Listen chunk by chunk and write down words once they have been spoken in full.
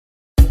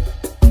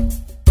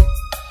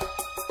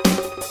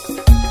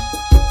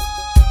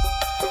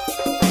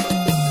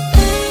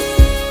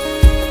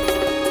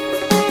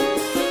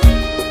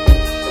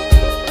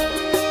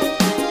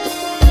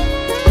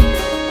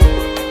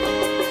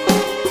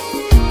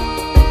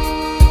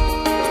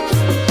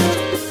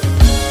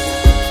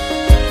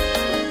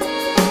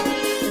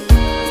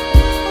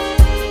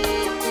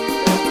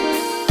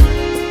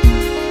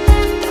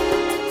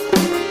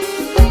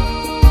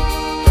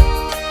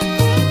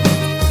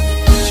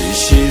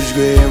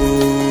Ncishijwe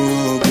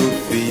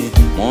bugufi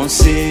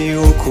munsi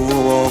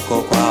y'ukuboko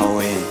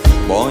kwawe,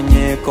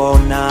 mbonye ko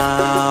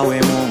nawe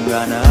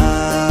mungana.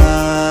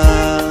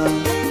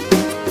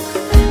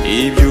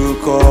 Ibyo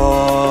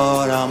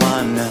ukora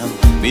mana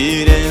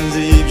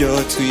birenze ibyo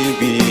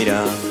twibwira,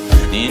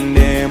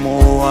 ninde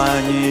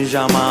muwanyije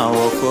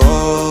amaboko.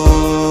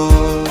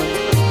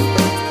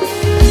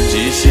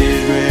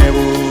 Ncishijwe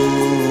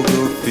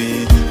bugufi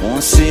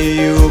munsi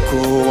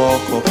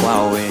y'ukuboko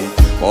kwawe,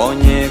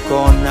 mbonye ko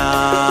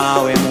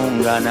nawe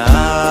mungana.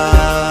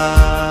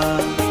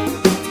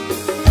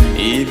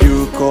 Ibyo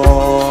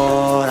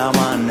ukora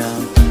mana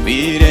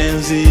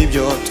birenze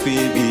ibyo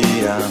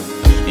twibwira,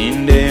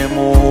 ninde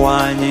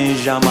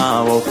muwanyije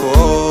amaboko.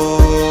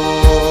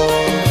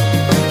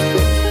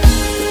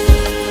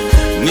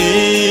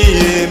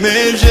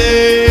 Niyemeje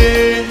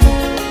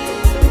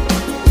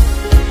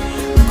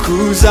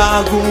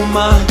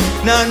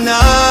kuzagumana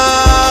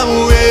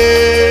nawe,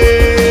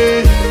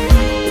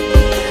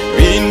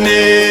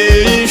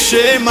 binteye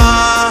ishema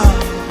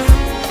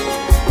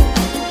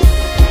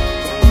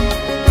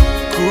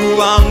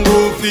kuba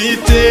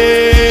ngufite.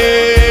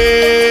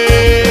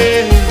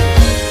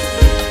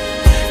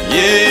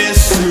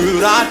 Yesu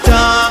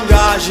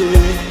uratangaje,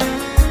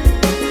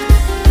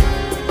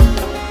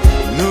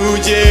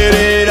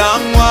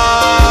 ntugereranywa.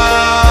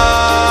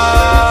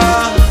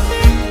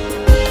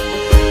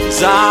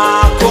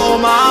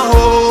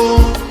 Nzakomaho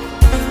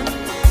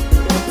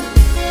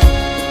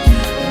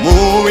mu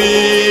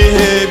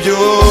bihe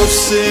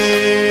byose.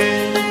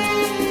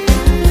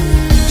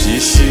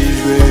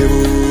 Ncishijwe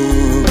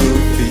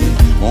bugufi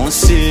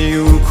munsi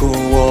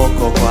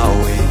y'ukuboko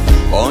kwawe,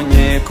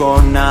 mbonye ko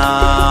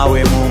nawe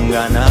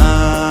mungana.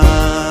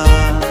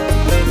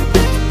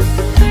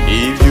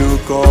 Ibyo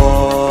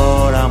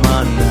ukora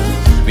mana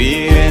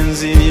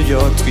birenze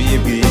ibyo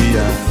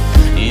twibwira,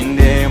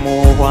 ninde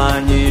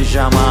muhwanyije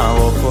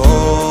amaboko.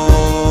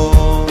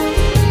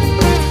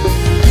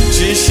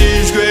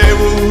 Ncishijwe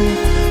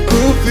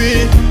bugufi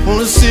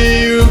munsi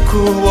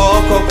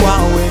y'ukuboko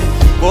kwawe,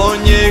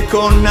 mbonye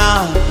ko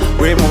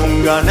nawe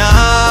mungana.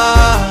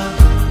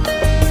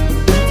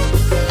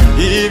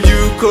 Ibyo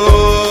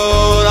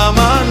ukora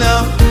mana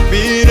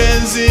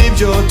birenze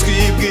ibyo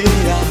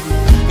twibwira,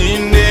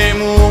 ninde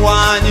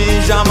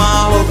muwanyije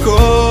amaboko.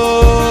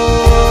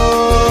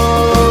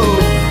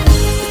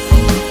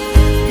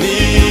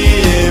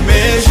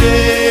 Niyemeje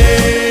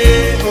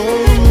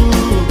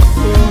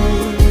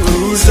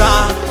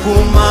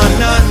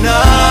kuzagumana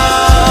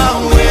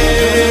nawe,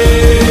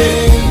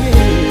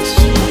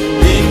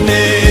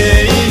 binteye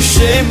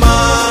ishema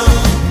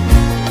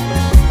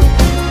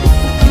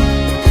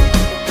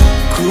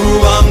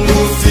kuba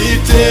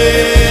ngufite.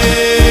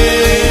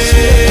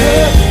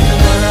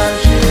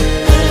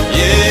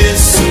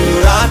 Yesu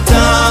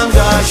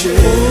uratangaje,